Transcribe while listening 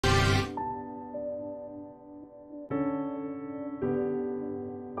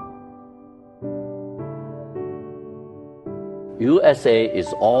USA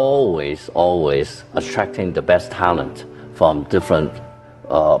is always attracting the best talent from different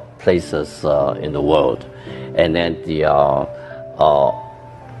places in the world. And then the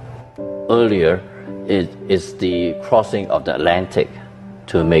earlier is the crossing of the Atlantic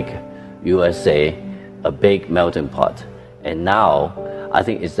to make USA a big melting pot. And now I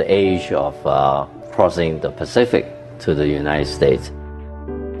think it's the age of crossing the Pacific to the United States.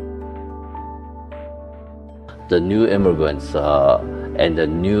 The new immigrants and the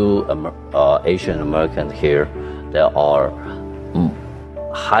new Asian Americans here, they are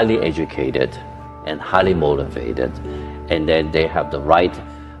highly educated and highly motivated, and then they have the right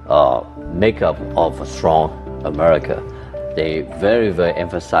makeup of a strong America. They very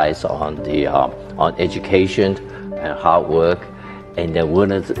emphasize on the on education and hard work and their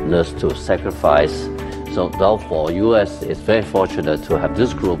willingness to sacrifice. So therefore, U.S. is very fortunate to have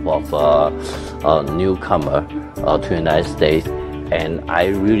this group of newcomer to the United States, and I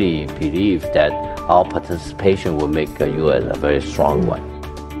really believe that our participation will make U.S. a very strong one.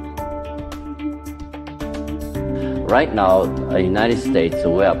 Right now, in the United States,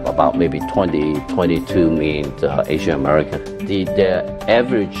 we have about maybe 22 million Asian Americans. The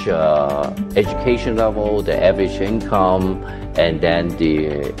average education level, the average income, and then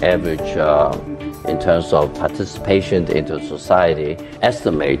the average in terms of participation into society,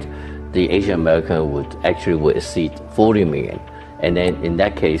 estimate the Asian American would exceed 40 million. And then in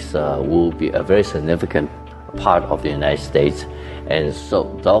that case, will be a very significant part of the United States. And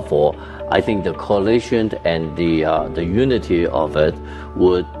so therefore, I think the coalition and the unity of it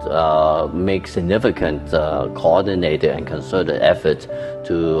would make significant coordinated and concerted effort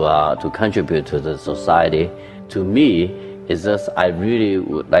to contribute to the society. To me, it's just I really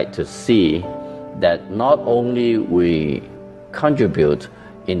would like to see that not only we contribute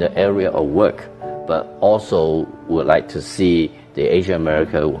in the area of work, but also would like to see the Asian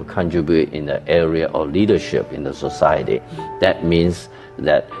American will contribute in the area of leadership in the society. That means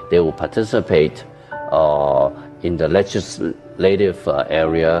that they will participate in the legislative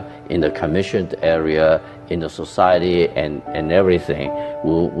area, in the commissioned area, in the society, and everything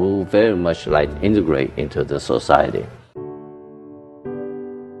will very much like integrate into the society.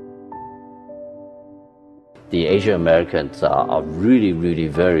 The Asian Americans are really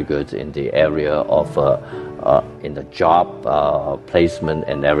very good in the area of in the job placement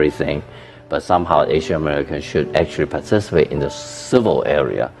and everything, but somehow Asian Americans should actually participate in the civil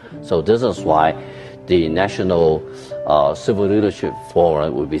area. So this is why the National Civil Leadership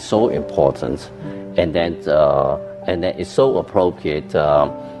Forum will be so important, and then it's so appropriate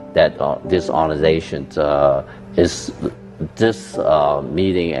that this organization is. This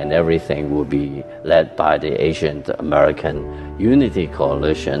meeting and everything will be led by the Asian American Unity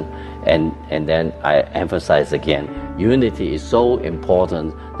Coalition, and then I emphasize again, unity is so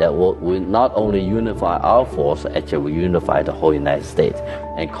important that we not only unify our force, actually we unify the whole United States.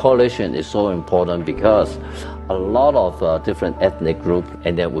 And coalition is so important because a lot of different ethnic groups,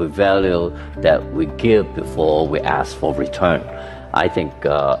 and that we value that we give before we ask for return. I think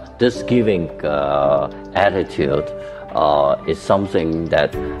this giving attitude is something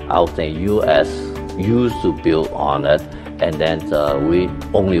that I think U.S. used to build on it, and then we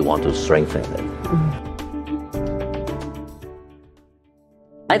only want to strengthen it.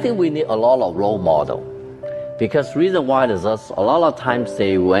 I think we need a lot of role model, because reason why is that a lot of times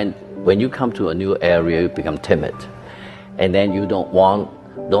when you come to a new area, you become timid, and then you don't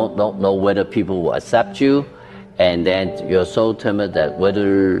know whether people will accept you, and then you're so timid that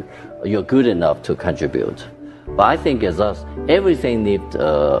whether you're good enough to contribute. But I think it's us, everything needs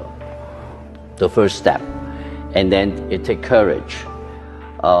the first step, and then it takes courage.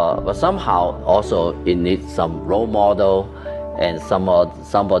 But somehow also it needs some role model and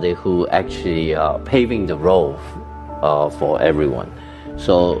somebody who actually paving the road for everyone.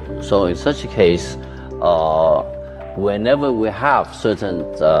 So in such a case, whenever we have certain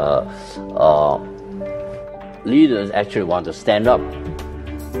leaders actually want to stand up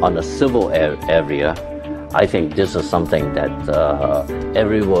on the civil area, I think this is something that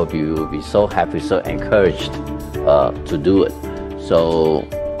everyone will be so happy, so encouraged to do it. So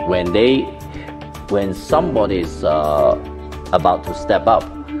when somebody is about to step up,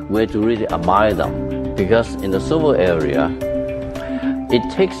 we have to really admire them, because in the civil area, it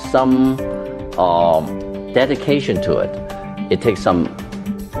takes some dedication to it. It takes some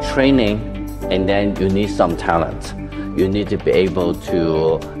training, and then you need some talent. You need to be able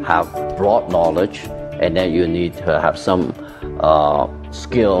to have broad knowledge, and then you need to have some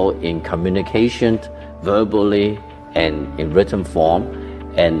skill in communication, verbally and in written form.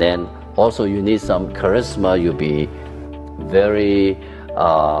 And then also you need some charisma. You'll be very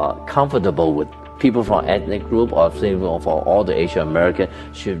comfortable with people from ethnic group or for all the Asian American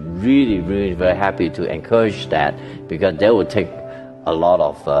should really very happy to encourage that, because they will take a lot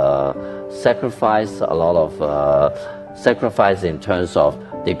of sacrifice in terms of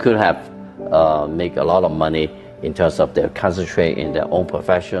they could have make a lot of money in terms of their concentrate in their own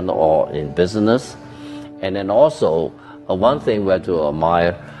profession or in business. And then also one thing we have to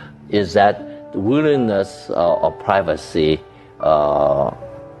admire is that the willingness of privacy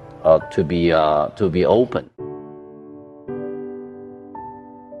to be open.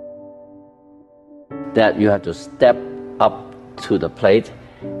 That you have to step up to the plate,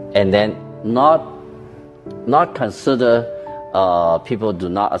 and then not consider people do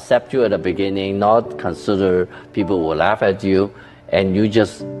not accept you at the beginning, not consider people will laugh at you, and you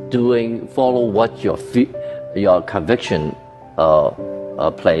just follow what your conviction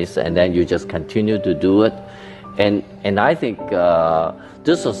place, and then you just continue to do it. And I think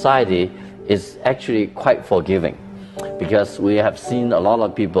this society is actually quite forgiving, because we have seen a lot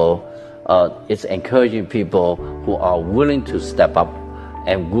of people, it's encouraging people who are willing to step up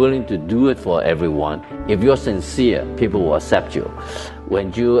and willing to do it for everyone. If you're sincere, people will accept you.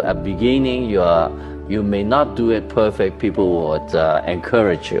 When you are beginning, you may not do it perfect, people would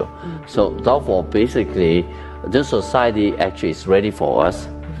encourage you. So therefore, basically, this society actually is ready for us,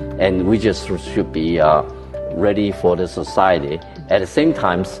 and we just should be ready for the society. At the same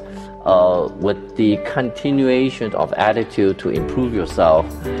time, with the continuation of attitude to improve yourself,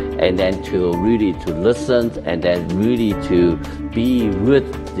 and then to really to listen, and then really to be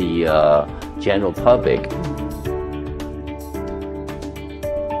with the general public.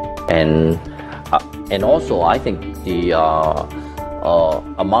 And also I think the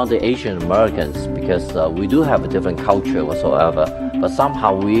among the Asian Americans, because we do have a different culture whatsoever, but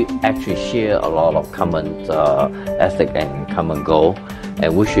somehow we actually share a lot of common ethic and common goal,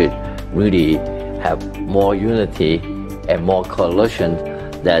 and we should really have more unity and more coalition,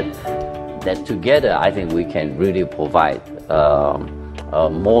 that together I think we can really provide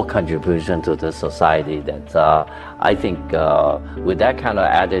more contribution to the society. That I think with that kind of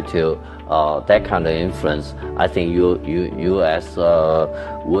attitude, that kind of influence, I think U.S.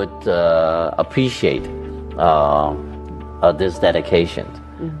 would appreciate this dedication,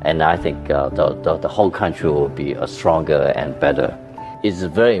 and I think the whole country will be stronger and better. It's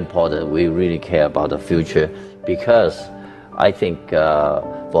very important we really care about the future, because I think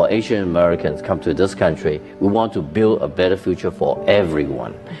for Asian Americans come to this country, we want to build a better future for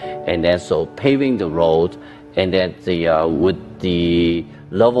everyone. And then so paving the road, and then with the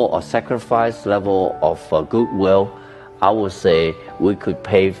level of sacrifice, level of goodwill, I would say we could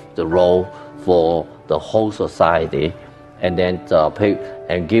pave the road for the whole society, and then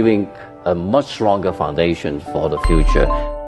giving a much stronger foundation for the future.